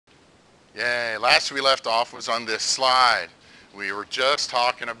Yay, last we left off was on this slide. We were just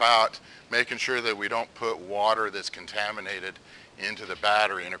talking about making sure that we don't put water that's contaminated into the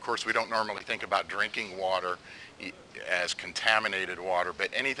battery. And of course, we don't normally think about drinking water as contaminated water, but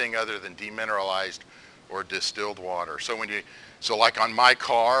anything other than demineralized or distilled water. So like on my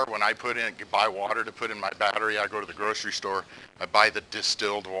car, when I buy water to put in my battery, I go to the grocery store, I buy the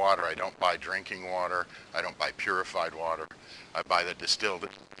distilled water. I don't buy drinking water. I don't buy purified water. I buy the distilled.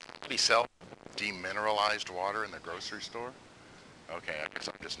 They sell demineralized water in the grocery store? Okay, I guess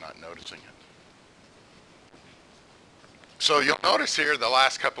I'm just not noticing it. So you'll notice here the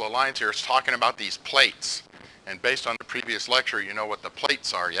last couple of lines here is talking about these plates. And based on the previous lecture, you know what the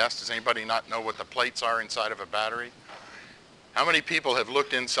plates are, yes? Does anybody not know what the plates are inside of a battery? How many people have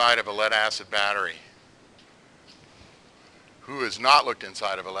looked inside of a lead acid battery? Who has not looked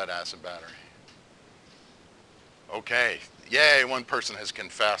inside of a lead acid battery? Okay, yay, one person has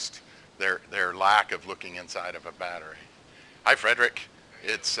confessed their lack of looking inside of a battery. Hi, Frederick.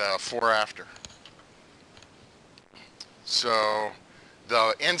 It's 4 after. So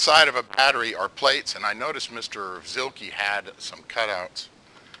the inside of a battery are plates, and I noticed Mr. Zilke had some cutouts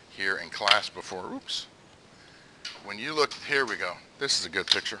here in class before. Oops. When you look, here we go. This is a good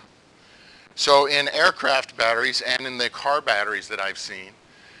picture. So in aircraft batteries and in the car batteries that I've seen,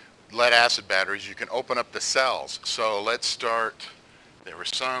 lead acid batteries, you can open up the cells. So let's start. There were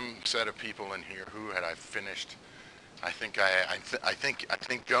some set of people in here. Who had I finished? I think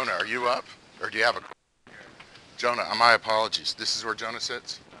Jonah, are you up? Or do you have a Jonah, my apologies. This is where Jonah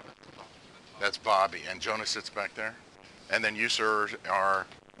sits? That's Bobby. And Jonah sits back there? And then you, sir, are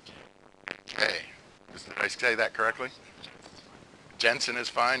okay. Did I say that correctly? Jensen is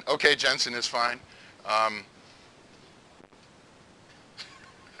fine? Okay, Jensen is fine.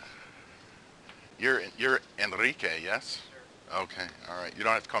 You're Enrique, yes? Okay, all right. You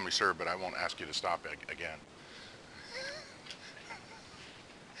don't have to call me sir, but I won't ask you to stop again.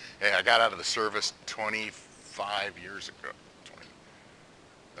 Hey, I got out of the service 25 years ago.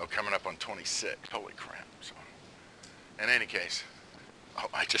 Coming up on 26. Holy crap. So, in any case,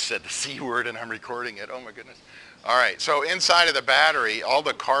 I just said the C word and I'm recording it. Oh my goodness. All right, so inside of the battery, all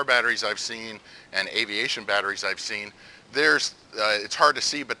the car batteries I've seen and aviation batteries I've seen, it's hard to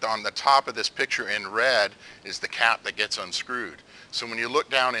see, but on the top of this picture in red is the cap that gets unscrewed. So when you look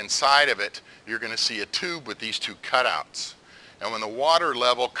down inside of it, you're going to see a tube with these two cutouts. And when the water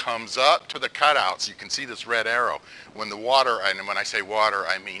level comes up to the cutouts, you can see this red arrow. When the water, and when I say water,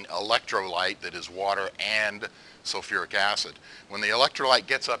 I mean electrolyte, that is water and sulfuric acid. When the electrolyte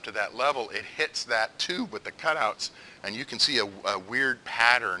gets up to that level, it hits that tube with the cutouts, and you can see a weird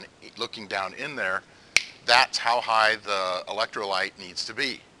pattern looking down in there. That's how high the electrolyte needs to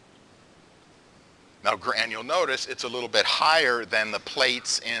be. Now, and you'll notice it's a little bit higher than the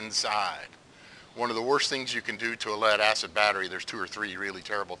plates inside. One of the worst things you can do to a lead acid battery, there's 2 or 3 really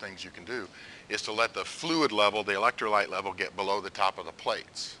terrible things you can do, is to let the fluid level, the electrolyte level, get below the top of the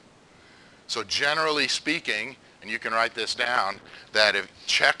plates. So generally speaking, and you can write this down, that if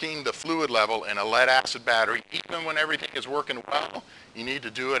checking the fluid level in a lead acid battery, even when everything is working well, you need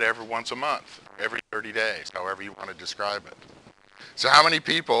to do it every once a month, every 30 days, however you want to describe it. So how many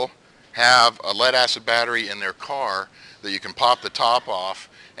people have a lead acid battery in their car that you can pop the top off,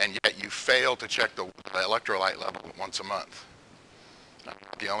 and yet you fail to check the electrolyte level once a month? I'm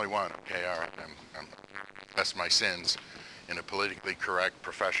not the only one. Okay, all right. I'm confess my sins in a politically correct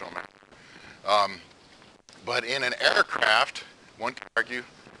professional manner. But in an aircraft, one could argue,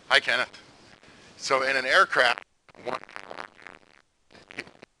 hi Kenneth. So in an aircraft,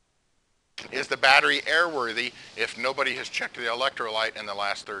 is the battery airworthy if nobody has checked the electrolyte in the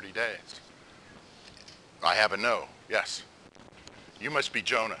last 30 days? I have a no. Yes. You must be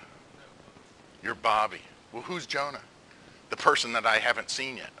Jonah. You're Bobby. Well, who's Jonah? The person that I haven't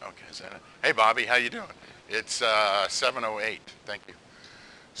seen yet. Okay, is that it? Hey Bobby, how you doing? It's 7:08. Thank you.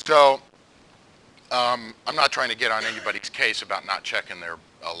 So I'm not trying to get on anybody's case about not checking their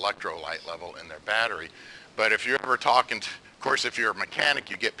electrolyte level in their battery, but if you're ever talking to, of course, if you're a mechanic,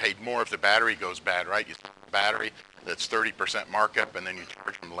 you get paid more if the battery goes bad, right? You sell a battery that's 30% markup, and then you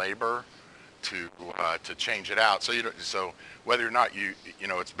charge them labor to change it out. So whether or not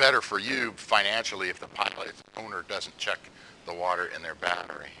it's better for you financially if the owner doesn't check the water in their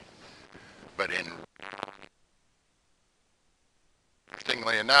battery. But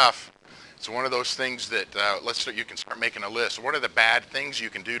interestingly enough, it's one of those things that you can start making a list. What are the bad things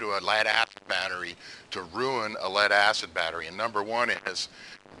you can do to a lead acid battery to ruin a lead acid battery? And number one is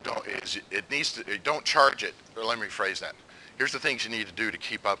don't charge it. Or let me rephrase that. Here's the things you need to do to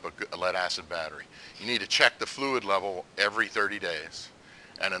keep up a lead acid battery. You need to check the fluid level every 30 days.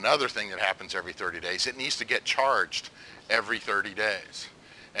 And another thing that happens every 30 days, it needs to get charged every 30 days.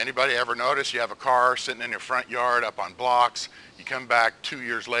 Anybody ever notice you have a car sitting in your front yard up on blocks, you come back 2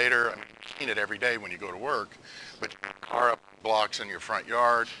 years later, I mean, you clean it every day when you go to work, but you have a car up on blocks in your front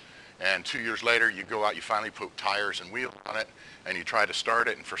yard, and 2 years later you go out, you finally put tires and wheels on it, and you try to start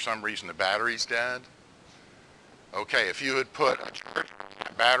it, and for some reason the battery's dead? Okay, if you had put a charge on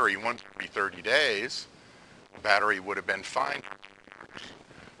that battery once every 30 days, the battery would have been fine.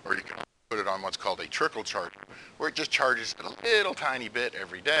 Or you can put it on what's called a trickle charger, where it just charges a little tiny bit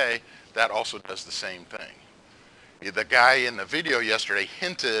every day. That also does the same thing. The guy in the video yesterday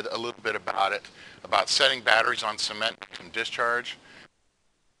hinted a little bit about it, about setting batteries on cement and discharge.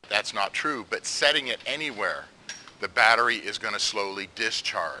 That's not true, but setting it anywhere, the battery is going to slowly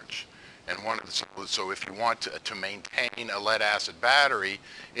discharge. And so if you want to maintain a lead acid battery,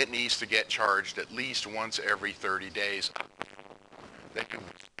 it needs to get charged at least once every 30 days.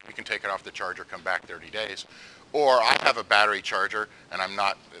 You can take it off the charger, come back 30 days. Or I have a battery charger, and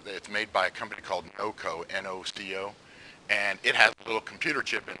it's made by a company called NOCO, N-O-C-O, and it has a little computer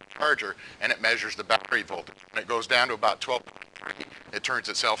chip in the charger, and it measures the battery voltage. When it goes down to about 12.3, it turns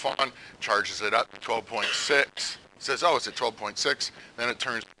itself on, charges it up to 12.6, says, oh, it's at 12.6, then it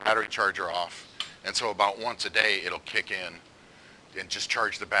turns the battery charger off. And so about once a day, it'll kick in and just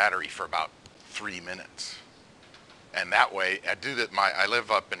charge the battery for about 3 minutes. And that way, I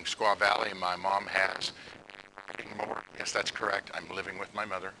live up in Squaw Valley, and my mom has a riding mower. Yes, that's correct. I'm living with my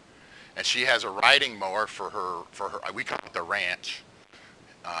mother. And she has a riding mower for her, we call it the ranch.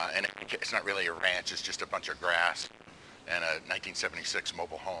 And it's not really a ranch, it's just a bunch of grass and a 1976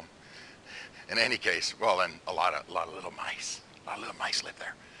 mobile home. In any case, well, and a lot of little mice. A lot of little mice live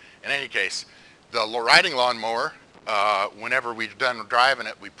there. In any case, the riding lawnmower, whenever we're done driving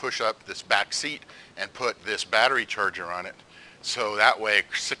it, we push up this back seat and put this battery charger on it. So that way,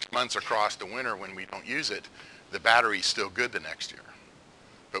 6 months across the winter when we don't use it, the battery's still good the next year.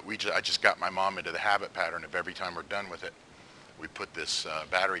 But I just got my mom into the habit pattern of every time we're done with it, we put this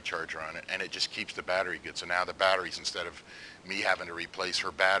battery charger on it, and it just keeps the battery good. So now the batteries, instead of me having to replace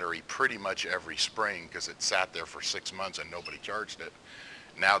her battery pretty much every spring because it sat there for 6 months and nobody charged it,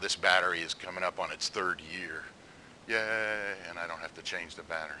 now this battery is coming up on its 3rd year. Yay, and I don't have to change the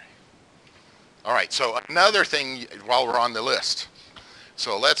battery. All right, so another thing while we're on the list.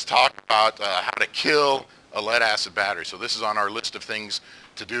 So let's talk about how to kill a lead acid battery. So this is on our list of things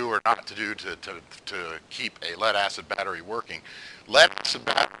to do or not to do to keep a lead acid battery working. Lead acid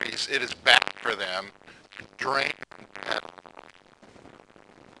batteries, it is bad for them to drain.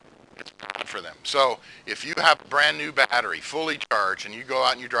 It's bad for them. So if you have a brand new battery, fully charged, and you go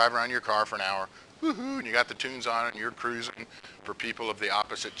out and you drive around your car for an hour, woohoo, and you got the tunes on and you're cruising for people of the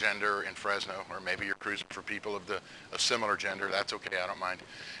opposite gender in Fresno, or maybe you're cruising for people of similar gender, that's okay, I don't mind.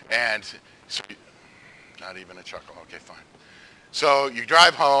 And so, not even a chuckle, okay, fine. So you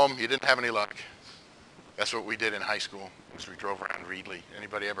drive home, you didn't have any luck. That's what we did in high school, was we drove around Reedley.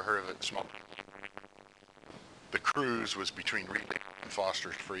 Anybody ever heard of it? The cruise was between Reedley and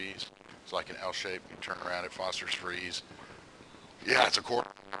Foster's Freeze. It's like an L shape, you turn around at Foster's Freeze. Yeah, it's a quarter.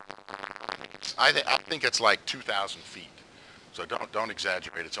 I think it's like 2,000 feet. So don't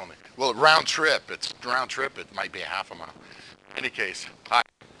exaggerate. It's only, well, round trip. It might be a half a mile. In any case, hi.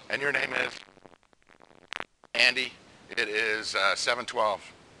 And your name is? Andy. It is 7:12.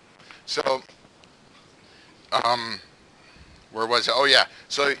 So, where was it? Oh yeah.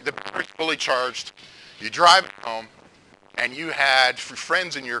 So the battery's fully charged. You drive home, and you had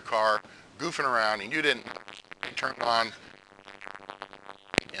friends in your car goofing around, and you didn't turn on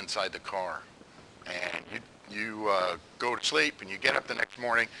inside the car, and you go to sleep, and you get up the next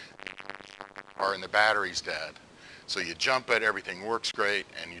morning, and the battery's dead. So you jump it, everything works great,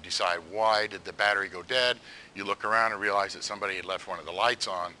 and you decide, why did the battery go dead? You look around and realize that somebody had left one of the lights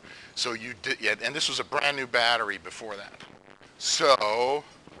on. So you did, and this was a brand new battery before that. So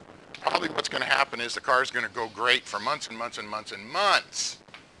probably what's going to happen is the car's going to go great for months and months and months and months.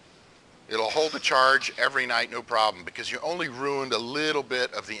 It'll hold the charge every night, no problem, because you only ruined a little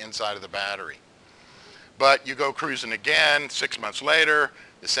bit of the inside of the battery. But you go cruising again 6 months later,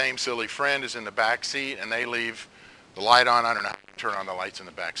 the same silly friend is in the back seat, and they leave the light on. I don't know how to turn on the lights in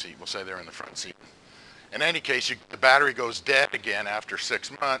the back seat. We'll say they're in the front seat. In any case, the battery goes dead again after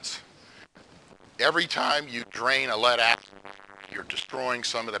 6 months. Every time you drain a lead acid, you're destroying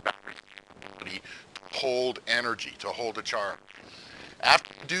some of the battery's ability to hold energy, to hold a charge.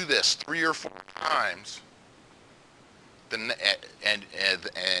 After you do this 3 or 4 times,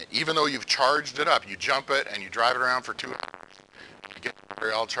 even though you've charged it up, you jump it and you drive it around for 2 hours, you get the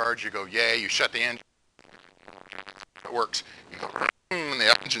battery all charged, you go, yay, you shut the engine, it works. You go, and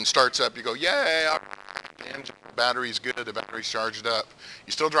the engine starts up, you go, yay, the engine, battery's good, the battery's charged up.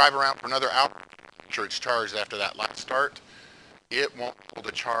 You still drive around for another hour, make sure it's charged after that last start. It won't hold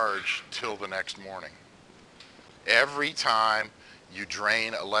a charge till the next morning. Every time you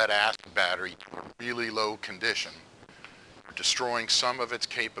drain a lead acid battery to a really low condition, you're destroying some of its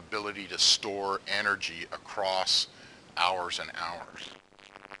capability to store energy across hours and hours.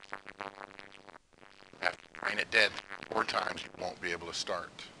 After you drain it dead 4 times, you won't be able to start.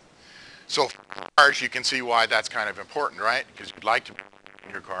 So cars, you can see why that's kind of important, right? Because you'd like to be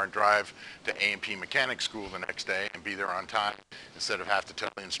in your car and drive to AMT mechanic school the next day and be there on time instead of have to tell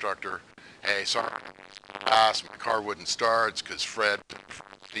the instructor, hey, sorry, my car wouldn't start. It's because Fred in the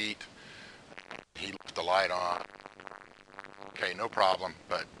front seat, he left the light on. Okay, no problem,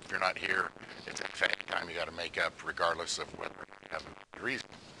 but if you're not here, it's a time you got to make up regardless of whether you have a reason.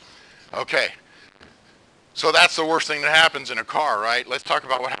 Okay, so that's the worst thing that happens in a car, right? Let's talk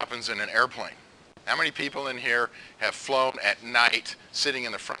about what happens in an airplane. How many people in here have flown at night sitting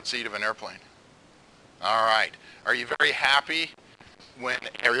in the front seat of an airplane? All right. Are you very happy when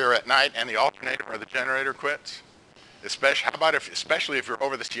you're at night and the alternator or the generator quits? Especially if you're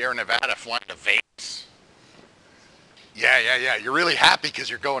over the Sierra Nevada flying to Vegas? Yeah. You're really happy because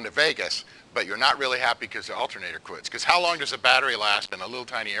you're going to Vegas, but you're not really happy because the alternator quits. Because how long does a battery last in a little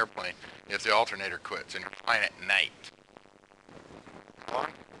tiny airplane if the alternator quits and you're flying at night? How long?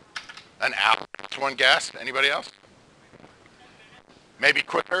 An hour. That's one guess. Anybody else? Maybe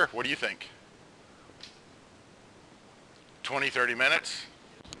quicker. What do you think? 20, 30 minutes?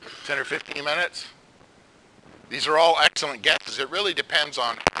 10 or 15 minutes? These are all excellent guesses. It really depends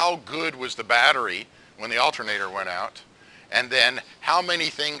on how good was the battery when the alternator went out, and then how many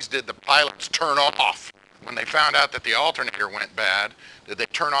things did the pilots turn off when they found out that the alternator went bad. Did they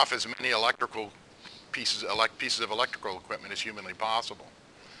turn off as many electrical pieces of electrical equipment as humanly possible?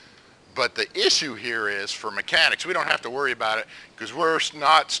 But the issue here is for mechanics, we don't have to worry about it because we're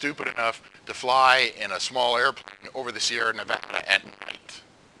not stupid enough to fly in a small airplane over the Sierra Nevada at night.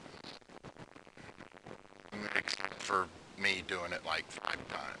 Except for me doing it like 5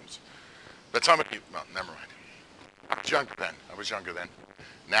 times. But somebody, well, never mind. I was younger then.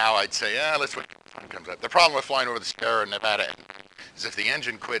 Now I'd say, let's wait till the sun comes up. The problem with flying over the Sierra Nevada is if the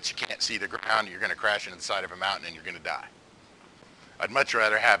engine quits, you can't see the ground, you're going to crash into the side of a mountain and you're going to die. I'd much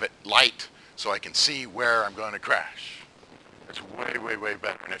rather have it light so I can see where I'm going to crash. It's way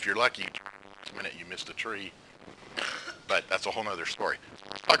better. And if you're lucky, the minute you missed a tree. But that's a whole other story.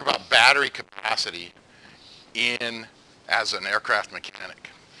 Let's talk about battery capacity as an aircraft mechanic.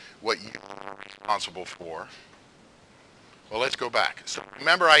 What you're responsible for. Well, let's go back. So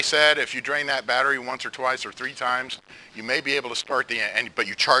remember I said if you drain that battery once or twice or 3 times, you may be able to start but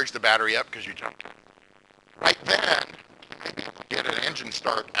you charge the battery up because you jumped. Right then, maybe get an engine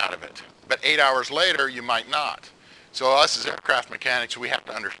start out of it. But 8 hours later, you might not. So us as aircraft mechanics, we have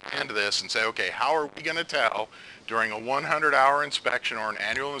to understand this and say, okay, how are we going to tell during a 100-hour inspection or an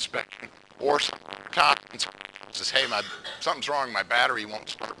annual inspection or some time says, hey, something's wrong, my battery won't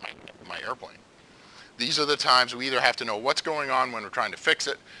start my airplane. These are the times we either have to know what's going on when we're trying to fix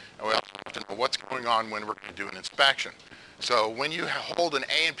it, and we also have to know what's going on when we're going to do an inspection. So when you hold an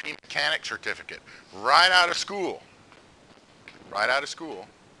AMT mechanic certificate right out of school,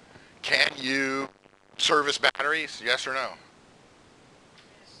 can you service batteries? Yes or no?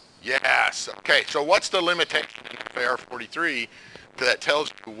 Yes. Okay, so what's the limitation in FAR 43 that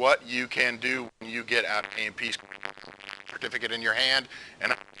tells you what you can do when you get out an AMP certificate in your hand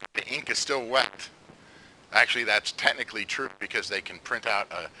and the ink is still wet? Actually, that's technically true because they can print out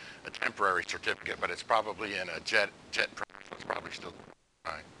a temporary certificate, but it's probably in a jet print, so it's probably still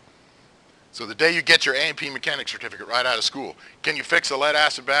fine. So the day you get your AMP mechanic certificate right out of school, can you fix a lead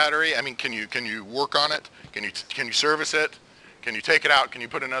acid battery? I mean, can you work on it? Can you service it? Can you take it out? Can you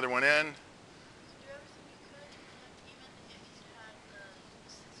put another one in?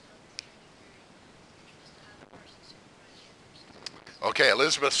 Okay,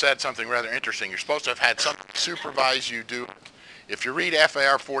 Elizabeth said something rather interesting. You're supposed to have had somebody supervise you do it. If you read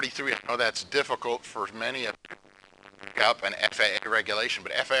FAR 43, I know that's difficult for many of you to pick up an FAA regulation,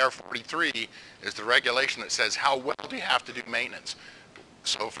 but FAR 43 is the regulation that says how well do you have to do maintenance.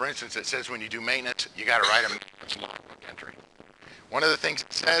 So for instance, it says when you do maintenance, you got to write a maintenance logbook entry. One of the things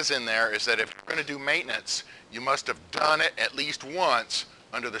it says in there is that if you're going to do maintenance, you must have done it at least once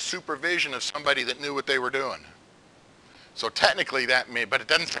under the supervision of somebody that knew what they were doing. So technically that may, but it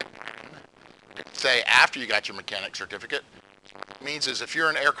doesn't say, after you got your mechanic certificate. What it means is if you're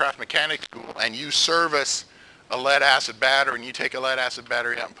in aircraft mechanic school and you service a lead acid battery and you take a lead acid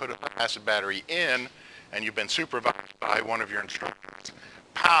battery out and put a lead acid battery in and you've been supervised by one of your instructors,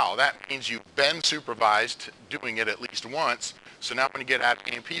 POW, that means you've been supervised doing it at least once. So now when you get out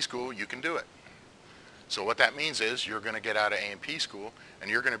of AMP school, you can do it. So what that means is you're going to get out of AMP school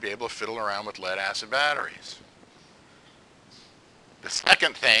and you're going to be able to fiddle around with lead acid batteries. The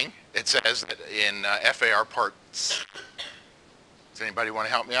second thing, it says that in FAR Part, does anybody want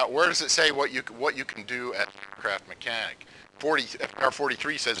to help me out? Where does it say what you can do as an aircraft mechanic? FAR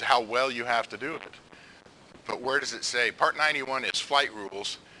 43 says how well you have to do it. But where does it say? Part 91 is flight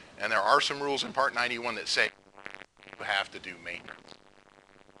rules, and there are some rules in Part 91 that say you have to do maintenance.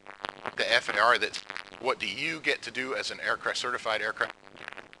 The FAR, that's what do you get to do as an aircraft certified aircraft?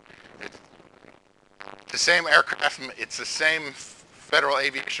 It's the same aircraft. It's the same federal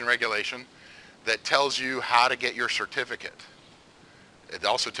aviation regulation that tells you how to get your certificate. It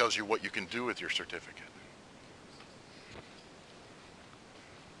also tells you what you can do with your certificate.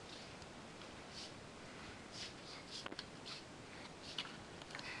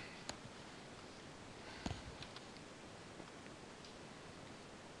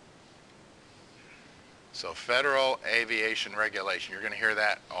 So federal aviation regulation, you're going to hear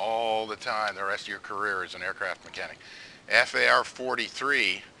that all the time the rest of your career as an aircraft mechanic. FAR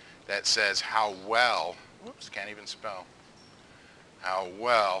 43, that says how well, whoops, can't even spell, how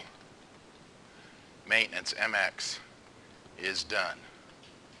well maintenance, MX, is done.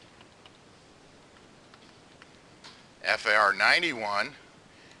 FAR 91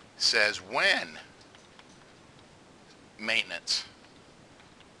 says when maintenance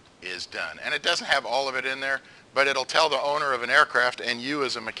is done. And it doesn't have all of it in there, but it'll tell the owner of an aircraft and you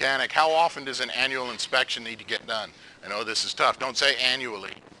as a mechanic, how often does an annual inspection need to get done? I know this is tough. Don't say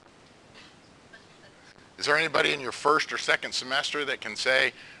annually. Is there anybody in your first or second semester that can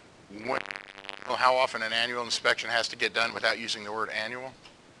say when, how often an annual inspection has to get done without using the word annual?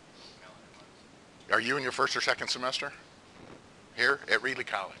 Are you in your first or second semester? Here at Reedley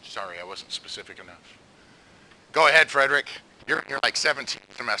College. Sorry, I wasn't specific enough. Go ahead, Frederick. You're in your like 17th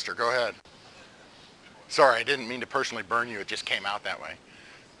semester. Go ahead. Sorry, I didn't mean to personally burn you. It just came out that way.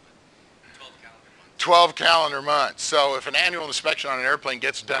 12 calendar months. So if an annual inspection on an airplane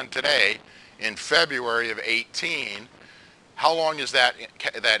gets done today in February of 18, how long is that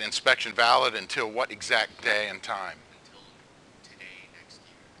inspection valid until what exact day and time? Until today next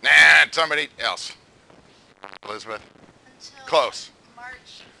year. Nah, somebody else. Elizabeth? Until Close.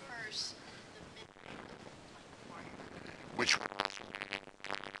 March 1st, the midnight of Which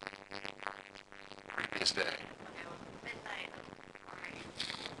previous day? midnight of March.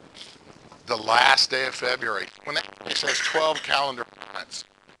 The last day of February. When that says 12 calendar months,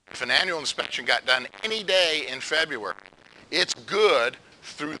 if an annual inspection got done any day in February, it's good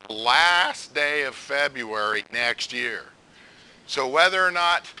through the last day of February next year. So whether or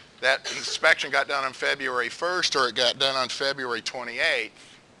not that inspection got done on February 1st or it got done on February 28th,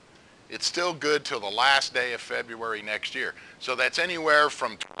 it's still good till the last day of February next year. So that's anywhere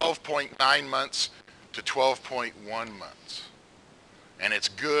from 12.9 months to 12.1 months. And it's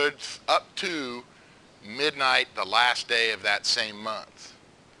good up to midnight the last day of that same month.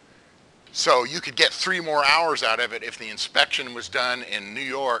 So you could get 3 more hours out of it if the inspection was done in New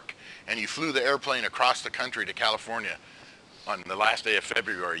York and you flew the airplane across the country to California on the last day of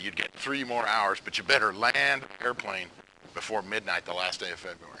February. You'd get 3 more hours, but you better land the airplane before midnight the last day of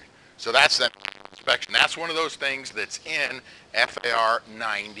February. So that's that inspection. That's one of those things that's in FAR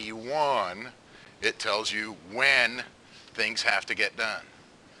 91. It tells you when things have to get done.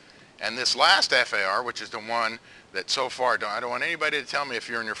 And this last FAR, which is the one that so far, I don't want anybody to tell me if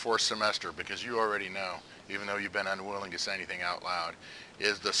you're in your 4th semester, because you already know, even though you've been unwilling to say anything out loud,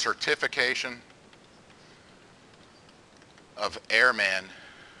 is the certification of airmen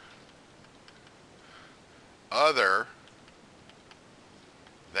other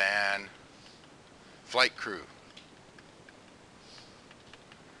than flight crew.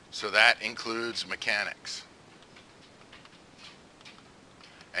 So that includes mechanics.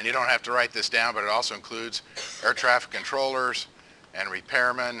 And you don't have to write this down, but it also includes air traffic controllers and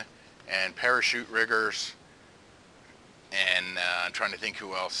repairmen and parachute riggers. And I'm trying to think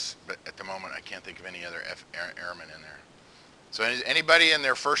who else, but at the moment I can't think of any other airmen in there. So anybody in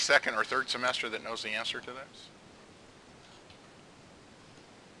their 1st, 2nd, or 3rd semester that knows the answer to this?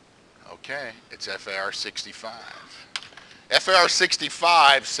 Okay, it's FAR 65. FAR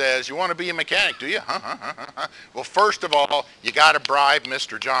 65 says, you want to be a mechanic, do you? Well, first of all, you got to bribe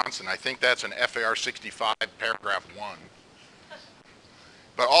Mr. Johnson. I think that's an FAR 65 paragraph 1.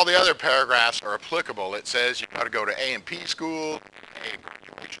 But all the other paragraphs are applicable. It says you got to go to AMP school, a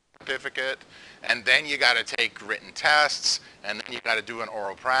graduation certificate, and then you got to take written tests, and then you got to do an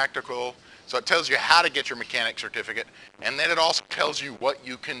oral practical. So it tells you how to get your mechanic certificate, and then it also tells you what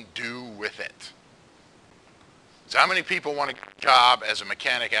you can do with it. So how many people want to get a job as a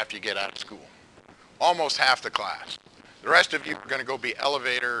mechanic after you get out of school? Almost half the class. The rest of you are going to go be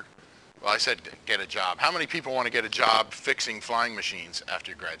elevator. Well, I said get a job. How many people want to get a job fixing flying machines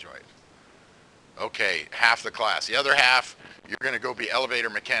after you graduate? Okay, half the class. The other half, you're going to go be elevator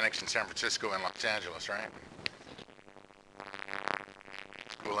mechanics in San Francisco and Los Angeles, right?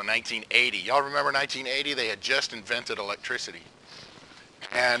 School in 1980. Y'all remember 1980? They had just invented electricity.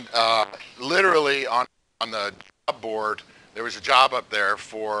 And literally on the job board, there was a job up there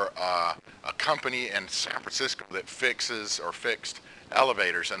for a company in San Francisco that fixed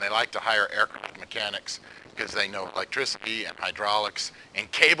elevators, and they like to hire aircraft mechanics because they know electricity and hydraulics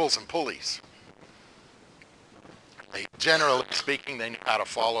and cables and pulleys. They, generally speaking, they know how to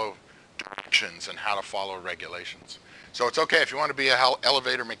follow directions and how to follow regulations. So it's okay if you want to be an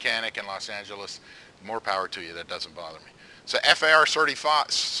elevator mechanic in Los Angeles, more power to you. That doesn't bother me. So FAR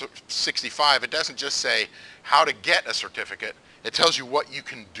 65, it doesn't just say how to get a certificate. It tells you what you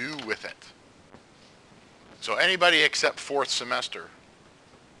can do with it. So anybody except fourth semester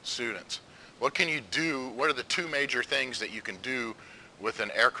students, what can you do? What are the two major things that you can do with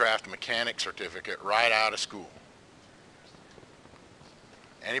an aircraft mechanic certificate right out of school?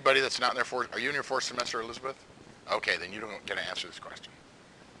 Anybody that's not in their fourth, are you in your fourth semester, Elizabeth? Okay, then you don't get to answer this question.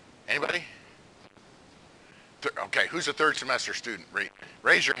 Anybody? Okay, who's a third semester student?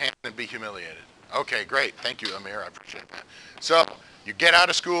 Raise your hand and be humiliated. Okay, great. Thank you, Amir. I appreciate that. So you get out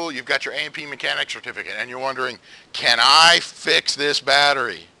of school, you've got your AMT mechanic certificate, and you're wondering, can I fix this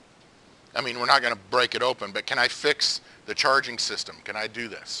battery? I mean, we're not going to break it open, but can I fix the charging system? Can I do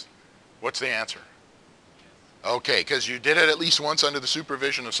this? What's the answer? Okay, because you did it at least once under the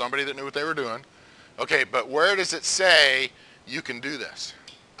supervision of somebody that knew what they were doing. Okay, but where does it say you can do this?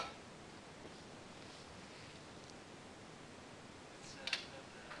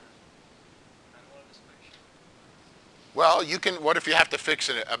 Well, you can, what if you have to fix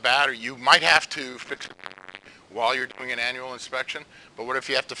a battery? You might have to fix it while you're doing an annual inspection, but what if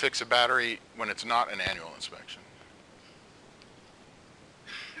you have to fix a battery when it's not an annual inspection?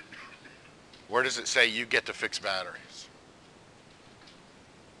 Where does it say you get to fix batteries?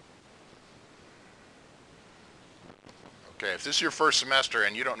 Okay, if this is your first semester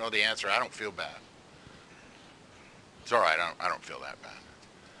and you don't know the answer, I don't feel bad. It's all right, I don't feel that bad.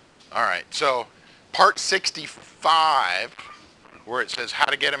 All right, so Part 65, where it says how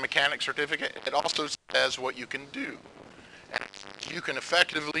to get a mechanic certificate, it also says what you can do. And you can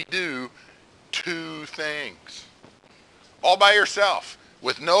effectively do two things. All by yourself,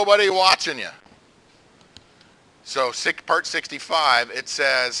 with nobody watching you. So Part 65, it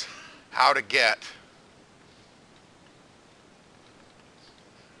says how to get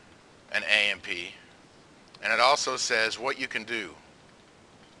an AMP. And it also says what you can do.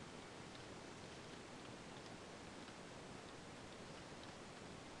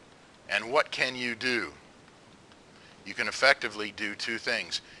 And what can you do? You can effectively do two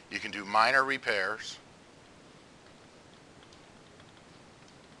things. You can do minor repairs,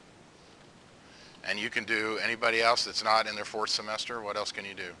 and you can do, anybody else that's not in their fourth semester, what else can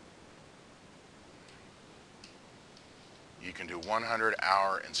you do? You can do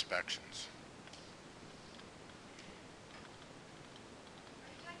 100-hour inspections.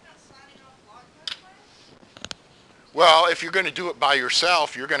 Well, if you're going to do it by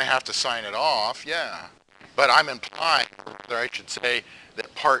yourself, you're going to have to sign it off, yeah. But I'm implying, or I should say,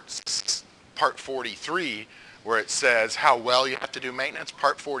 that part 43, where it says how well you have to do maintenance,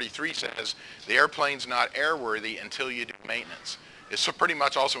 part 43 says the airplane's not airworthy until you do maintenance. It so pretty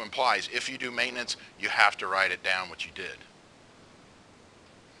much also implies if you do maintenance, you have to write it down what you did.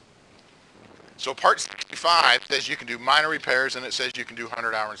 So part 65 says you can do minor repairs, and it says you can do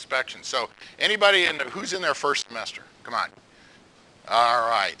 100-hour inspections. So anybody who's in their first semester? Come on. All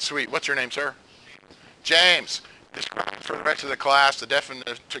right, sweet. What's your name, sir? James. Describe for the rest of the class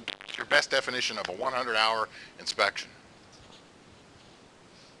your best definition of a 100-hour inspection.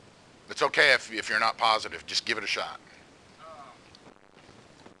 It's okay if you're not positive. Just give it a shot.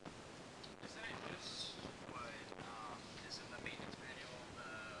 Isn't it just what is in the maintenance manual,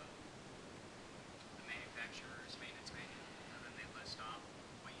 the manufacturer's maintenance manual, and then they list off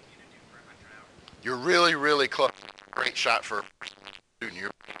what you need to do for 100 hours? You're really, really close. Great shot for a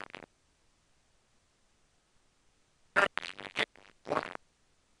student.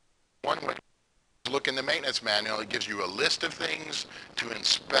 One way to look in the maintenance manual, it gives you a list of things to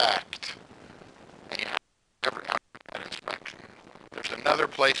inspect, and you have every that inspection. There's another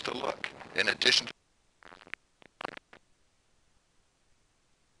place to look in addition to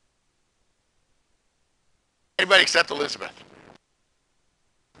Everybody except Elizabeth.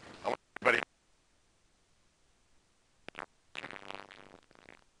 I want everybody.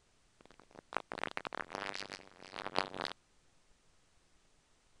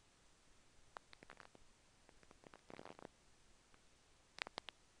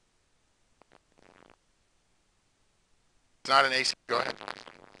 It's not an AC. Go ahead.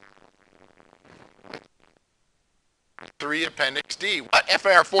 3 Appendix D. What?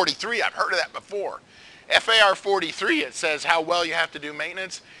 FAR 43. I've heard of that before. FAR 43, it says how well you have to do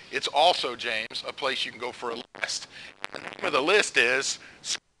maintenance. It's also, James, a place you can go for a list. The name of the list is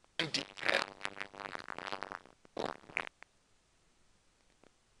detail.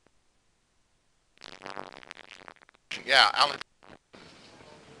 Yeah, Alan.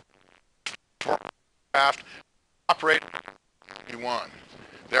 Craft operator 1.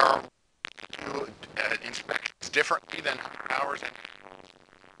 There are inspections differently than hours and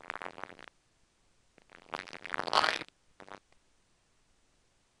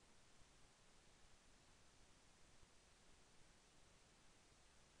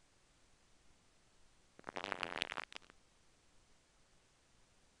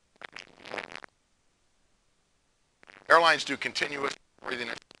airlines do continuous breathing.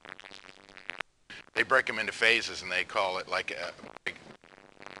 They break them into phases, and they call it like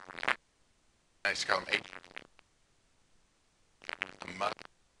I used to call them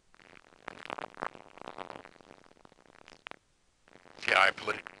yeah, I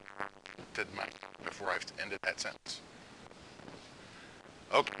did my before I ended that sentence.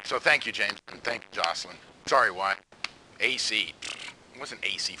 Okay, so thank you, James, and thank you, Jocelyn. Sorry, why? AC. It wasn't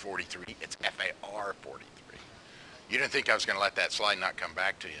AC 43. It's FAR 43. You didn't think I was going to let that slide not come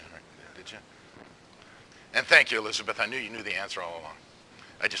back to you, did you? And thank you, Elizabeth. I knew you knew the answer all along.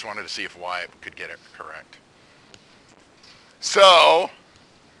 I just wanted to see if Wyatt could get it correct. So,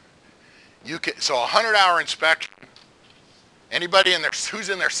 so a 100-hour inspection. Anybody in there, who's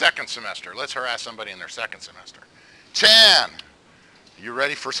in their second semester? Let's harass somebody in their second semester. Chan, you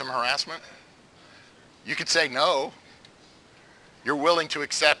ready for some harassment? You could say no. You're willing to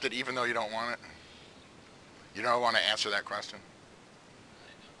accept it even though you don't want it? You don't want to answer that question?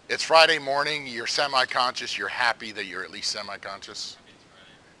 It's Friday morning, you're semi-conscious, you're happy that you're at least semi-conscious?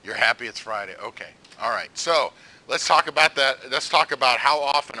 You're happy it's Friday, okay. All right, so let's talk about that. Let's talk about how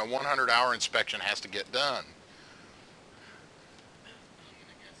often a 100-hour inspection has to get done.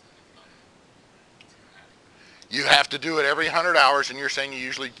 You have to do it every 100 hours, and you're saying you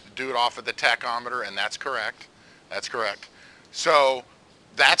usually do it off of the tachometer, and that's correct. That's correct. So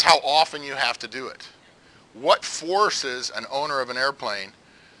that's how often you have to do it. What forces an owner of an airplane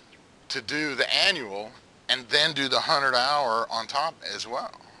to do the annual and then do the 100-hour on top as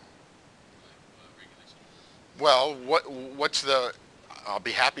well? Well, what's the, I'll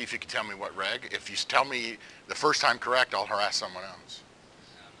be happy if you can tell me what reg. If you tell me the first time correct, I'll harass someone else.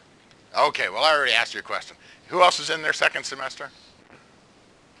 Okay, well, I already asked you a question. Who else is in their second semester?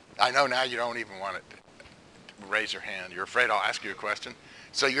 I know now you don't even want to raise your hand. You're afraid I'll ask you a question.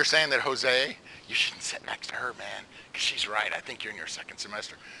 So you're saying that Jose, you shouldn't sit next to her, man, because she's right. I think you're in your second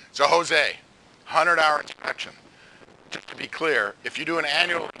semester. So Jose, 100-hour inspection. Just to be clear, if you do an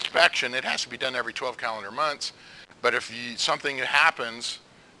annual inspection, it has to be done every 12 calendar months. But if something happens,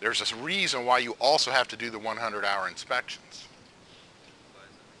 there's a reason why you also have to do the 100-hour inspections.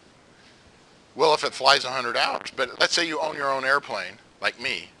 Well, if it flies 100 hours, but let's say you own your own airplane, like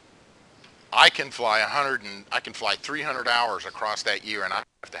me, I can fly 300 hours across that year, and I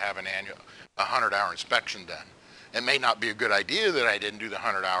have to have an annual 100-hour inspection done. It may not be a good idea that I didn't do the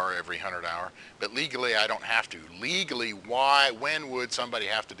 100-hour every 100-hour, but legally I don't have to. Legally, when would somebody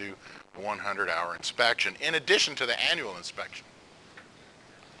have to do a 100-hour inspection in addition to the annual inspection?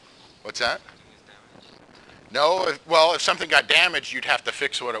 What's that? No, if something got damaged, you'd have to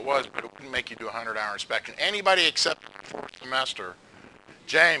fix what it was, but it wouldn't make you do a 100-hour inspection. Anybody except the fourth semester.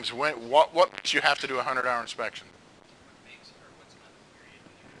 James, what makes you have to do a 100-hour inspection?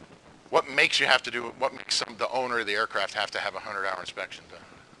 What makes you have to do, what makes the owner of the aircraft have to have a 100-hour inspection done?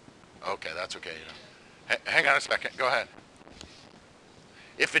 Okay, that's okay. Hang on a second, go ahead.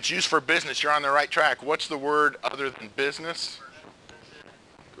 If it's used for business, you're on the right track. What's the word other than business?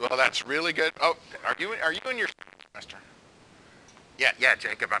 Well, that's really good. Oh, are you in your semester? Yeah,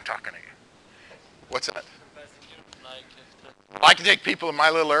 Jacob, I'm talking to you. What's that? I can take people in my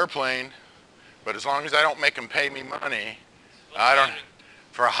little airplane, but as long as I don't make them pay me money, I don't.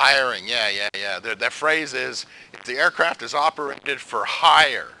 For hiring, yeah. The phrase is, if the aircraft is operated for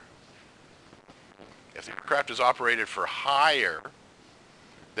hire,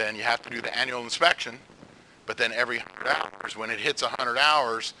 then you have to do the annual inspection. But then every 100 hours, when it hits 100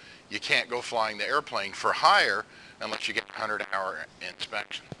 hours, you can't go flying the airplane for hire unless you get a 100-hour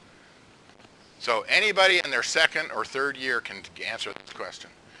inspection. So anybody in their second or third year can answer this question.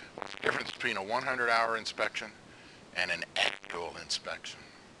 What's the difference between a 100-hour inspection and an annual inspection?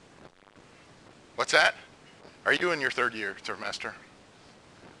 What's that? Are you in your third year semester?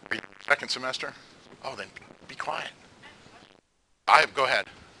 Are you in your second semester? Oh, then be quiet. Go ahead.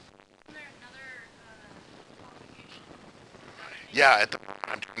 Isn't there another qualification? Yeah,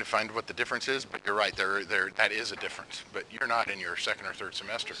 I'm trying to find what the difference is, but you're right. That is a difference. But you're not in your second or third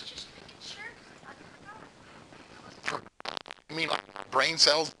semester. Just making sure. You mean like brain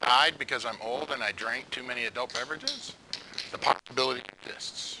cells died because I'm old and I drank too many adult beverages? The possibility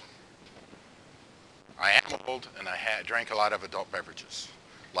exists. I am old and I drank a lot of adult beverages.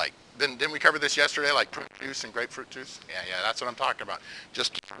 Like, didn't we cover this yesterday, like prune juice and grapefruit juice? Yeah, that's what I'm talking about.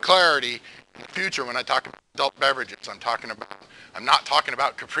 Just for clarity, in the future when I talk about adult beverages, I'm not talking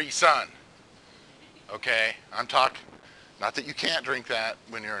about Capri Sun. Okay? Not that you can't drink that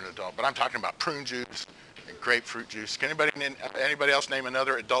when you're an adult, but I'm talking about prune juice and grapefruit juice. Can anybody else name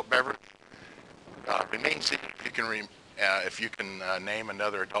another adult beverage? Remain seated if you can name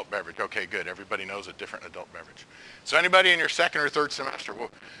another adult beverage. Okay, good. Everybody knows a different adult beverage. So anybody in your second or third semester,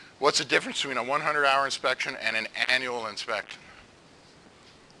 what's the difference between a 100-hour inspection and an annual inspection?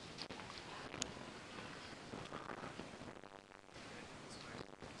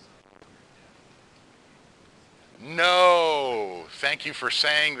 No, thank you for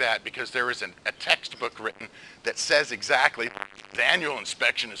saying that, because there is a textbook written that says exactly the annual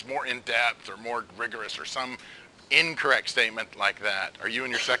inspection is more in-depth or more rigorous or some incorrect statement like that. Are you in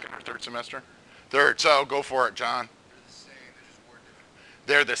your second or third semester? Third, so go for it, John.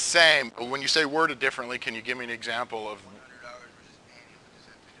 They're the same. When you say worded differently, can you give me an example of?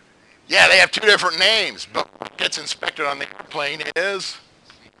 Yeah, they have two different names, but what gets inspected on the airplane is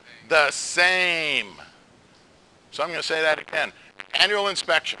the same. So I'm going to say that again. Annual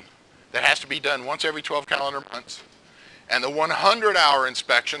inspection that has to be done once every 12 calendar months, and the 100-hour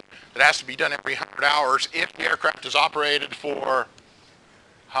inspection that has to be done every 100 hours if the aircraft is operated for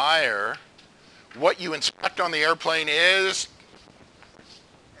hire. What you inspect on the airplane is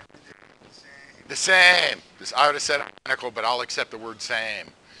the same. I would have said identical, but I'll accept the word same.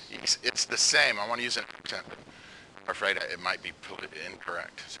 It's the same. I want to use an accent. I'm afraid it might be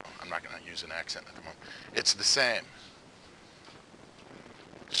incorrect, so I'm not going to use an accent at the moment. It's the same.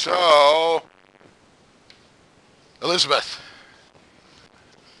 So, Elizabeth,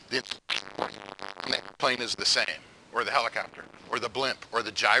 the plane is the same, or the helicopter, or the blimp, or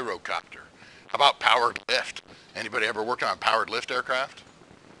the gyrocopter. How about powered lift? Anybody ever worked on a powered lift aircraft?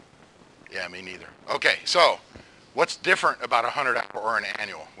 Yeah, me neither. Okay, so what's different about a 100-hour or an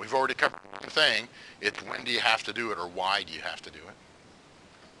annual? We've already covered the thing. It's when do you have to do it, or why do you have to do it?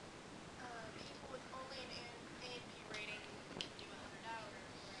 People with only an AMT rating can do 100 hours,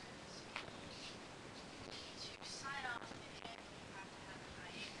 whereas to sign off on the annual, you have to have an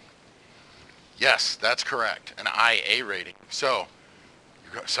IA rating. Yes, that's correct, an IA rating. So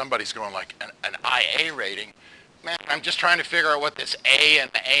somebody's going like, an IA rating? Man, I'm just trying to figure out what this A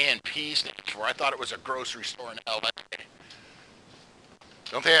and the A and P stands for. I thought it was a grocery store in LA.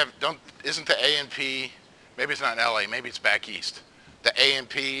 Isn't the A and P, maybe it's not in LA, maybe it's back east. The A and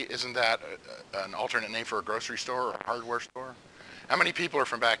P, isn't that an alternate name for a grocery store or a hardware store? How many people are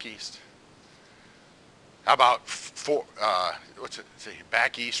from back east? How about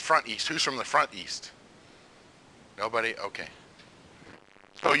back east, front east? Who's from the front east? Nobody? Okay.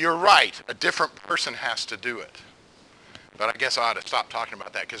 So you're right, a different person has to do it. But I guess I ought to stop talking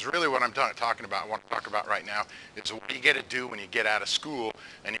about that, because really what I'm want to talk about right now is what you get to do when you get out of school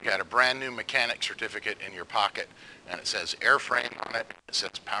and you got a brand new mechanic certificate in your pocket and it says airframe on it, it says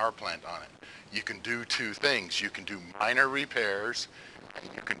power plant on it. You can do two things. You can do minor repairs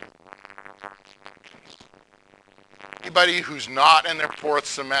and you can do anybody who's not in their fourth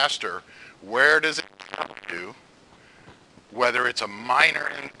semester, where does it tell you whether it's a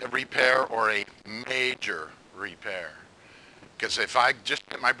minor repair or a major repair? Because if I just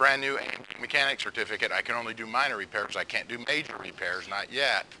get my brand new AMT mechanic certificate, I can only do minor repairs. I can't do major repairs, not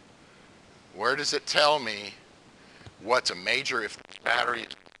yet. Where does it tell me what's a major, if the battery is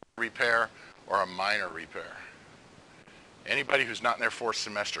a repair, or a minor repair? Anybody who's not in their fourth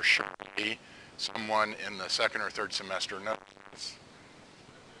semester, surely someone in the second or third semester knows.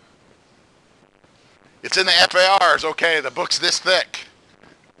 It's in the FARs. Okay, the book's this thick.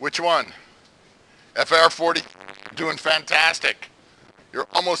 Which one? FAR 40, doing fantastic. You're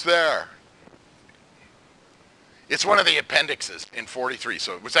almost there. It's one of the appendixes in 43.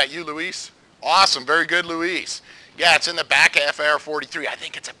 So was that you, Luis? Awesome. Very good, Luis. Yeah, it's in the back of FAR 43. I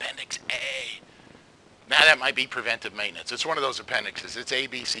think it's Appendix A. Now that might be preventive maintenance. It's one of those appendixes. It's A,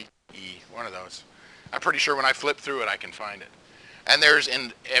 B, C, E, one of those. I'm pretty sure when I flip through it, I can find it. And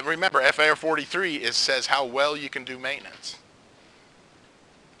remember, FAR 43 says how well you can do maintenance.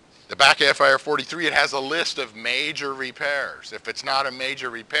 The back of FAR 43, it has a list of major repairs. If it's not a major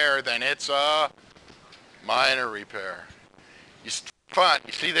repair, then it's a minor repair. Fun.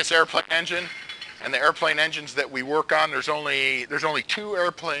 You see this airplane engine? And the airplane engines that we work on, there's only three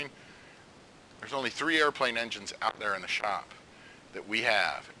airplane engines out there in the shop that we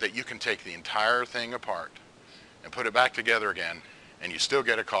have that you can take the entire thing apart and put it back together again, and you still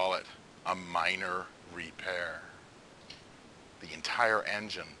get to call it a minor repair. The entire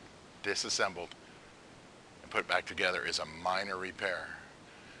engine disassembled and put back together is a minor repair.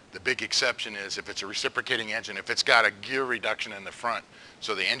 The big exception is if it's a reciprocating engine, if it's got a gear reduction in the front,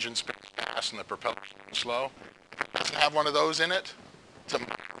 so the engine spins fast and the propeller spins slow. If it doesn't have one of those in it, it's a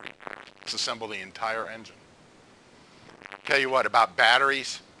minor repair. Disassemble the entire engine. Tell you what, about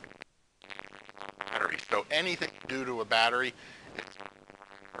batteries. So anything you do to a battery, it's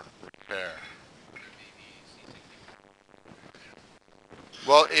a repair.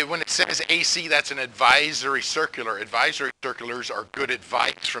 Well, when it says AC, that's an advisory circular. Advisory circulars are good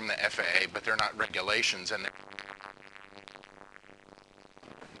advice from the FAA, but they're not regulations. And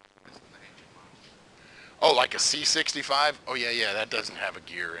oh, like a C65? Oh, yeah, that doesn't have a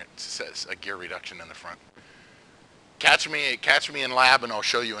gear. It says a gear reduction in the front. Catch me in lab, and I'll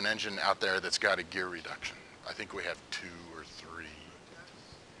show you an engine out there that's got a gear reduction. I think we have 2 or 3.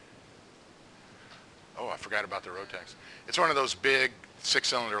 Oh, I forgot about the Rotex. It's one of those big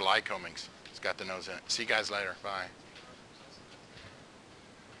 6-cylinder Lycomings. It's got the nose in it. See you guys later. Bye.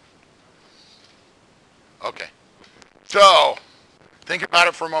 Okay. So, think about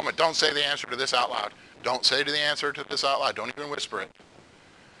it for a moment. Don't say the answer to this out loud. Don't say the answer to this out loud. Don't even whisper it.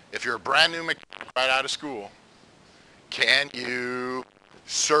 If you're a brand new mechanic right out of school, can you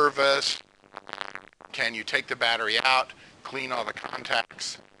service? Can you take the battery out, clean all the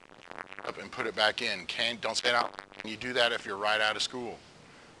contacts up, and put it back in? Don't say it out loud. Can you do that if you're right out of school?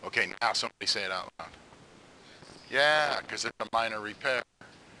 Okay, now somebody say it out loud. Yeah, because it's a minor repair,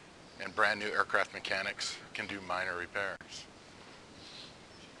 and brand new aircraft mechanics can do minor repairs.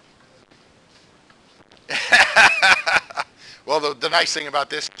 Well, the nice thing about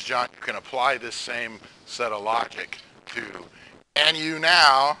this is, John, you can apply this same set of logic to, can you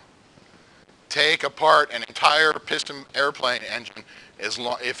now take apart an entire piston airplane engine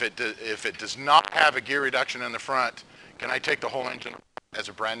if it does not have a gear reduction in the front? Can I take the whole engine as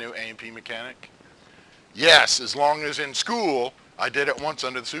a brand new AMT mechanic? Yes, as long as in school I did it once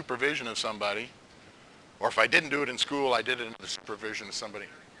under the supervision of somebody, or if I didn't do it in school, I did it under the supervision of somebody.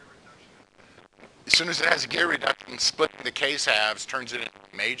 As soon as it has a gear reduction, splitting the case halves turns it into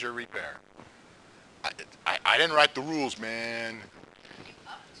a major repair. I didn't write the rules, man.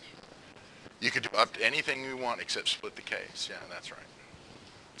 You could do up to anything you want except split the case. Yeah, that's right.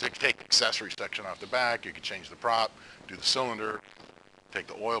 So you could take the accessory section off the back. You could change the prop, do the cylinder, take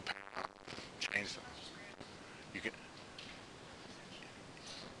the oil pan out, change them. You could.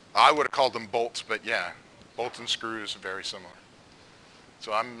 I would have called them bolts, but yeah, bolts and screws are very similar.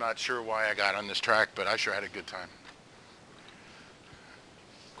 So I'm not sure why I got on this track, but I sure had a good time.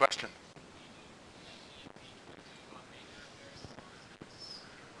 Question?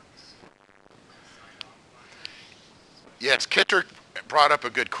 Yes, Kittrick brought up a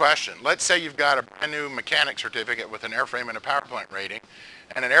good question. Let's say you've got a brand new mechanic certificate with an airframe and a power plant rating,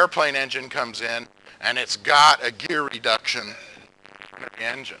 and an airplane engine comes in, and it's got a gear reduction in the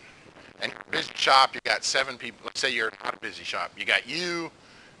engine. And your busy shop, you got 7 people. Let's say you're not a busy shop. You got you,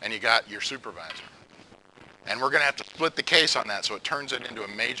 and you got your supervisor. And we're going to have to split the case on that, so it turns it into a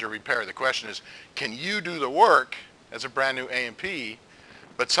major repair. The question is, can you do the work as a brand new A&P,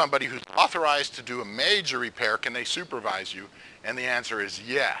 but somebody who's authorized to do a major repair, can they supervise you? And the answer is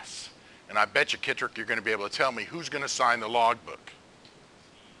yes. And I bet you, Kittrick, you're going to be able to tell me who's going to sign the logbook.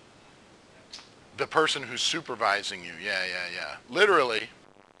 The person who's supervising you. Yeah. Literally,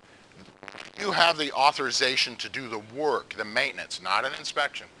 you have the authorization to do the work, the maintenance, not an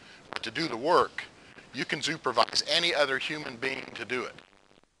inspection, but to do the work. You can supervise any other human being to do it.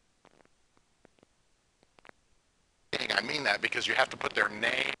 I mean that because you have to put their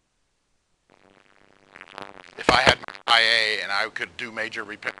name. If I had my IA and I could do major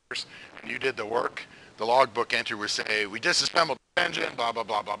repairs and you did the work, the logbook entry would say, we disassembled the engine, blah, blah,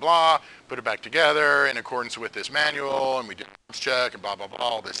 blah, blah, blah, put it back together in accordance with this manual, and we did a check and blah, blah, blah,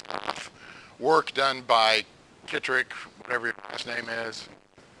 all this stuff. Work done by Kittrick, whatever your last name is.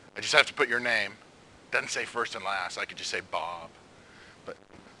 I just have to put your name. Doesn't say first and last. I could just say Bob. But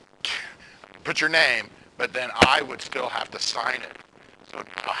put your name, but then I would still have to sign it. So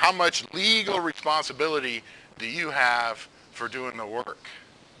how much legal responsibility do you have for doing the work?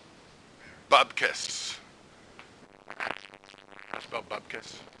 Bubkiss. I spell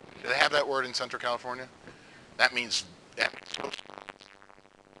bubkiss. Do they have that word in Central California? That means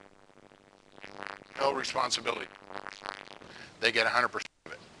no responsibility. They get 100%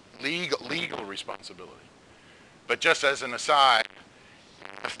 of it. Legal responsibility. But just as an aside,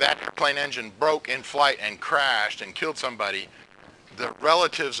 if that airplane engine broke in flight and crashed and killed somebody, the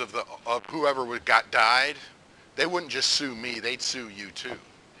relatives of whoever died, they wouldn't just sue me, they'd sue you too.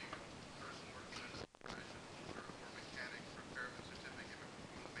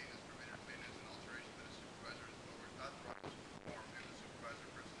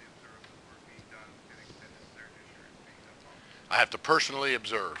 I have to personally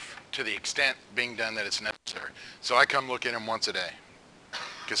observe to the extent being done that it's necessary. So I come look in him once a day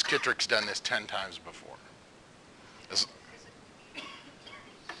because Kittrick's done this 10 times before.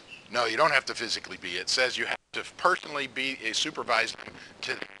 No, you don't have to physically be. It says you have to personally be a supervisor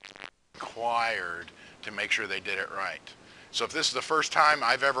to required to make sure they did it right. So if this is the first time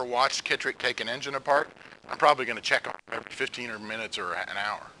I've ever watched Kittrick take an engine apart, I'm probably going to check on him every 15 minutes or an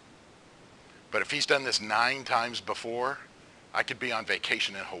hour. But if he's done this 9 times before, I could be on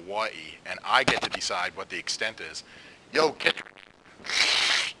vacation in Hawaii and I get to decide what the extent is. Yo, Kittrick,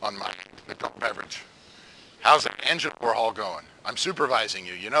 on my adult beverage. How's the engine overhaul going? I'm supervising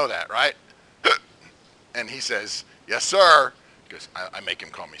you. You know that, right? And he says, yes, sir. Because I make him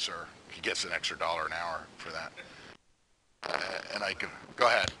call me sir. He gets an extra $1 an hour for that. And I can, go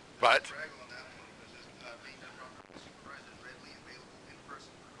ahead. But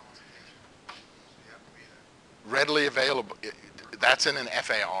readily available, that's in an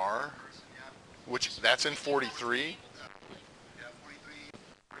FAR, which that's in 43.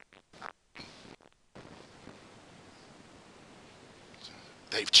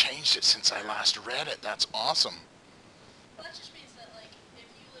 They've changed it since I last read it. That's awesome. Well, that just means that, like, if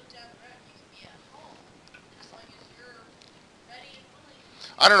you live down the road, you can be at home as long as you're ready and willing.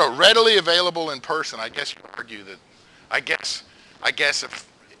 I don't know, readily available in person. I guess you argue that. I guess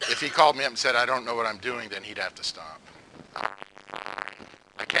if he called me up and said I don't know what I'm doing, then he'd have to stop.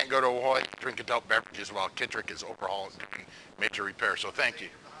 I can't go to Hawaii and drink adult beverages while Kittrick is overhauling, doing major repairs. So thank you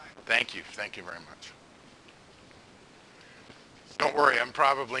very much. Don't worry, I'm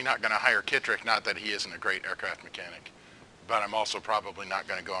probably not going to hire Kittrick, not that he isn't a great aircraft mechanic, but I'm also probably not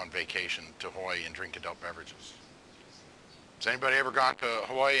going to go on vacation to Hawaii and drink adult beverages. Has anybody ever gone to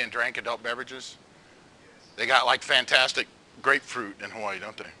Hawaii and drank adult beverages? They got like fantastic grapefruit in Hawaii,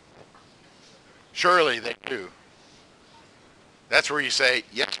 don't they? Surely they do. That's where you say,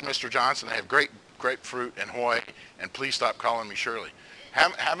 yes, Mr. Johnson, they have great grapefruit in Hawaii, and please stop calling me Shirley.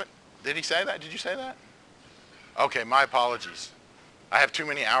 Did he say that? Did you say that? Okay, my apologies. I have too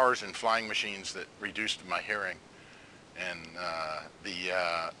many hours in flying machines that reduced my hearing, and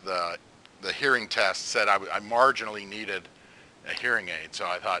the hearing test said I marginally needed a hearing aid. So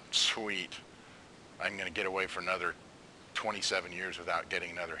I thought, sweet, I'm going to get away for another 27 years without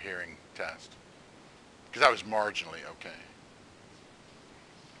getting another hearing test because I was marginally okay.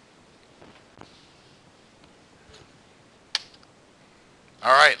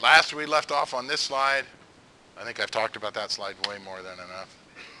 All right, last we left off on this slide. I think I've talked about that slide way more than enough.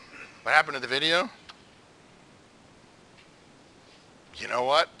 What happened to the video? You know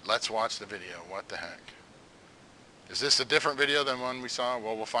what? Let's watch the video. What the heck? Is this a different video than one we saw?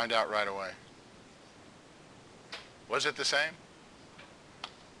 Well, we'll find out right away. Was it the same?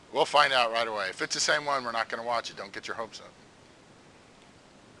 We'll find out right away. If it's the same one, we're not going to watch it. Don't get your hopes up.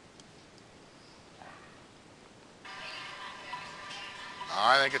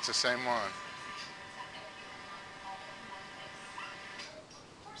 I think it's the same one.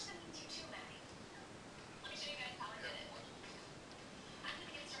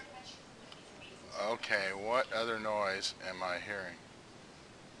 Okay, what other noise am I hearing?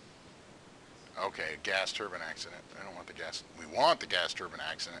 Okay, gas turbine accident. I don't want the gas. We want the gas turbine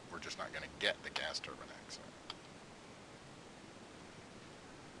accident. We're just not going to get the gas turbine accident.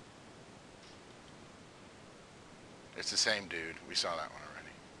 It's the same dude. We saw that one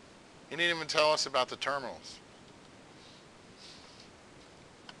already. He didn't even tell us about the terminals.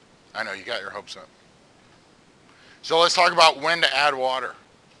 I know, you got your hopes up. So let's talk about when to add water.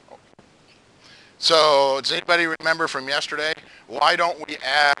 So does anybody remember from yesterday? Why don't we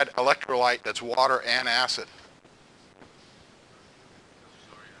add electrolyte that's water and acid?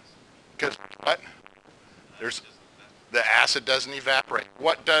 Because what? There's the acid doesn't evaporate.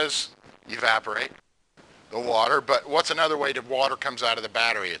 What does evaporate? The water, but what's another way that water comes out of the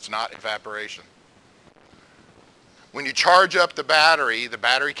battery? It's not evaporation. When you charge up the battery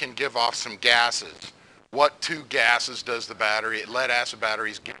can give off some gases. What two gases does the battery, lead acid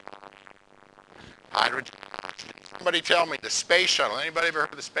batteries give? Hydrogen. Somebody tell me, the space shuttle, anybody ever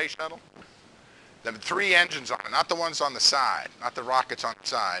heard of the space shuttle? The three engines on it, not the ones on the side, not the rockets on the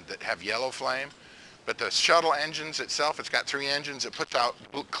side that have yellow flame, but the shuttle engines itself, it's got three engines. It puts out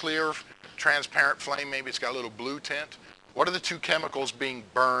clear, transparent flame. Maybe it's got a little blue tint. What are the two chemicals being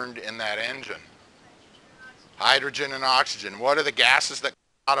burned in that engine? Hydrogen and oxygen. What are the gases that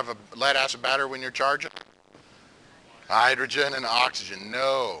come out of a lead acid battery when you're charging? Hydrogen and oxygen.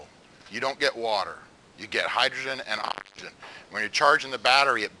 No, you don't get water. You get hydrogen and oxygen. When you're charging the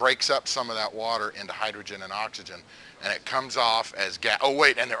battery, it breaks up some of that water into hydrogen and oxygen, and it comes off as gas. Oh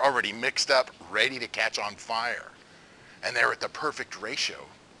wait, and they're already mixed up, ready to catch on fire. And they're at the perfect ratio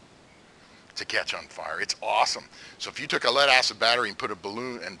to catch on fire. It's awesome. So if you took a lead acid battery and put a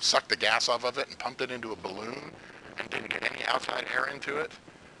balloon and sucked the gas off of it and pumped it into a balloon and didn't get any outside air into it,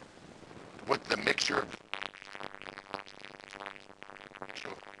 with the mixture of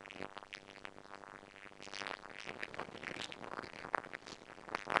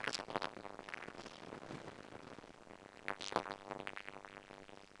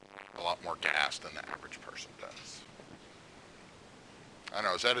a lot more gas than the average person does. I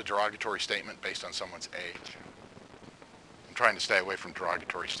know, is that a derogatory statement based on someone's age? I'm trying to stay away from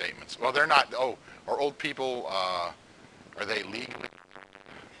derogatory statements. Well, they're not. Oh, are old people, are they legally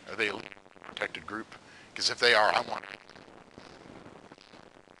a protected group? Because if they are, I want to.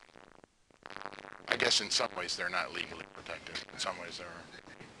 I guess in some ways they're not legally protected. In some ways they are.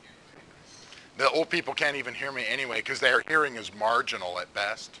 The old people can't even hear me anyway because their hearing is marginal at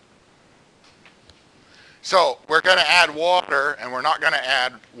best. So we're going to add water, and we're not going to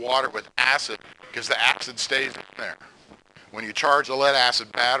add water with acid because the acid stays in there. When you charge the lead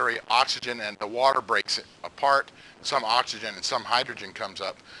acid battery, oxygen and the water breaks it apart. Some oxygen and some hydrogen comes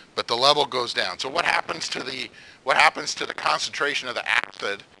up, but the level goes down. So what happens to the concentration of the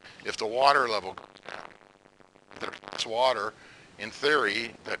acid if the water level goes down? If there's less water, in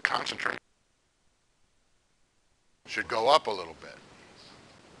theory, the concentration should go up a little bit.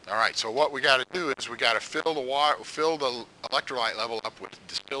 All right, so what we got to do is we got to fill the electrolyte level up with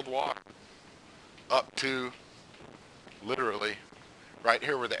distilled water up to literally right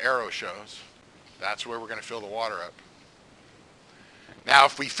here where the arrow shows. That's where we're going to fill the water up. Now,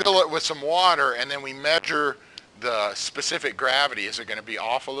 if we fill it with some water and then we measure the specific gravity, is it going to be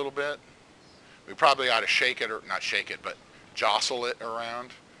off a little bit? We probably ought to shake it, or not shake it, but jostle it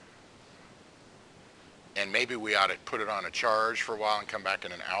around. And maybe we ought to put it on a charge for a while and come back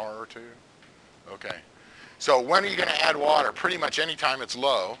in an hour or two. Okay. So when are you going to add water? Pretty much anytime it's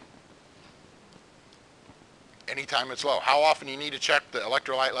low. Anytime it's low. How often do you need to check the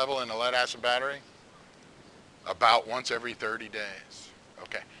electrolyte level in a lead acid battery? About once every 30 days.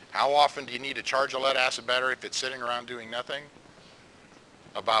 Okay. How often do you need to charge a lead acid battery if it's sitting around doing nothing?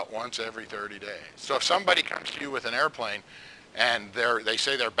 About once every 30 days. So if somebody comes to you with an airplane and they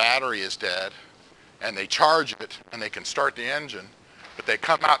say their battery is dead, and they charge it, and they can start the engine, but they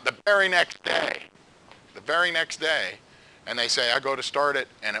come out the very next day, and they say, I go to start it,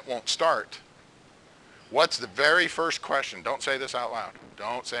 and it won't start. What's the very first question? Don't say this out loud.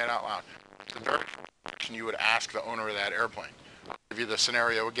 Don't say it out loud. The very first question you would ask the owner of that airplane. I'll give you the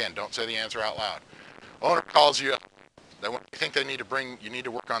scenario again. Don't say the answer out loud. Owner calls you up. They think you need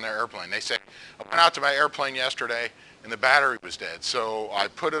to work on their airplane. They say, I went out to my airplane yesterday, and the battery was dead, so I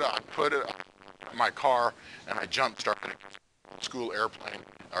put it my car, and I jump-started a old school airplane,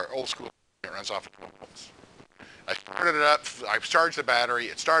 or old school that runs off of 12 volts. I started it up, I charged the battery,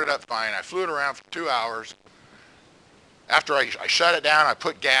 it started up fine, I flew it around for 2 hours. After I shut it down, I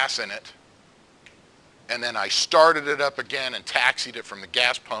put gas in it, and then I started it up again and taxied it from the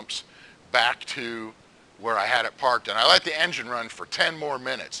gas pumps back to where I had it parked, and I let the engine run for 10 more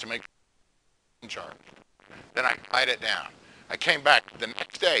minutes to make sure it was charged. Then I light it down. I came back the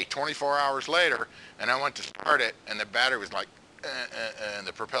next day, 24 hours later, and I went to start it, and the battery was like, and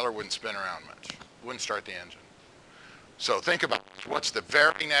the propeller wouldn't spin around much. Wouldn't start the engine. So think about what's the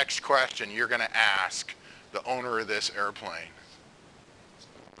very next question you're going to ask the owner of this airplane.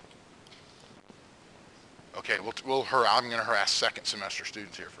 Okay, I'm going to harass second semester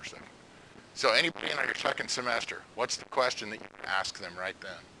students here for a second. So anybody in your second semester, what's the question that you ask them right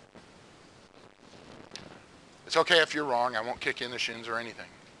then? It's okay if you're wrong. I won't kick you in the shins or anything.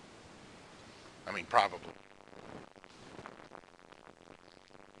 I mean, probably.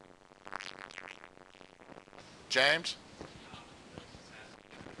 James?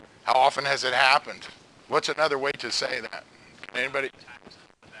 How often has it happened? What's another way to say that? Anybody? Times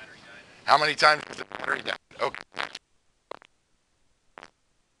the battery died. How many times has the battery died? Okay,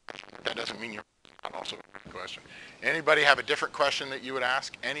 that doesn't mean you're not also a good question. Anybody have a different question that you would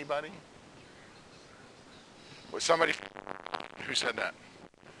ask? Anybody? Was somebody who said that?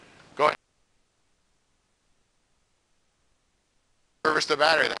 Go ahead. Service the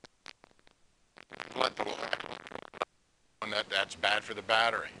battery. Let the that's bad for the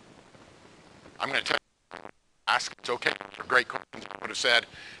battery. I'm going to tell you, ask, it's okay for great questions. I would have said,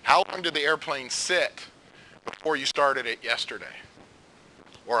 how long did the airplane sit before you started it yesterday?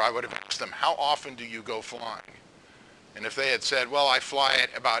 Or I would have asked them, how often do you go flying? And if they had said, well, I fly it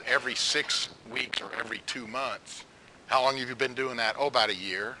about every 6 weeks or every 2 months, how long have you been doing that? Oh, about a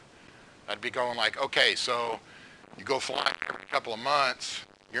year. I'd be going like, okay, so you go flying every couple of months,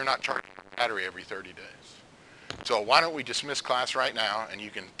 you're not charging the battery every 30 days. So why don't we dismiss class right now, and you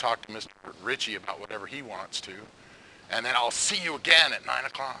can talk to Mr. Ritchie about whatever he wants to, and then I'll see you again at 9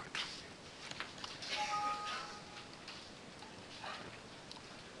 o'clock.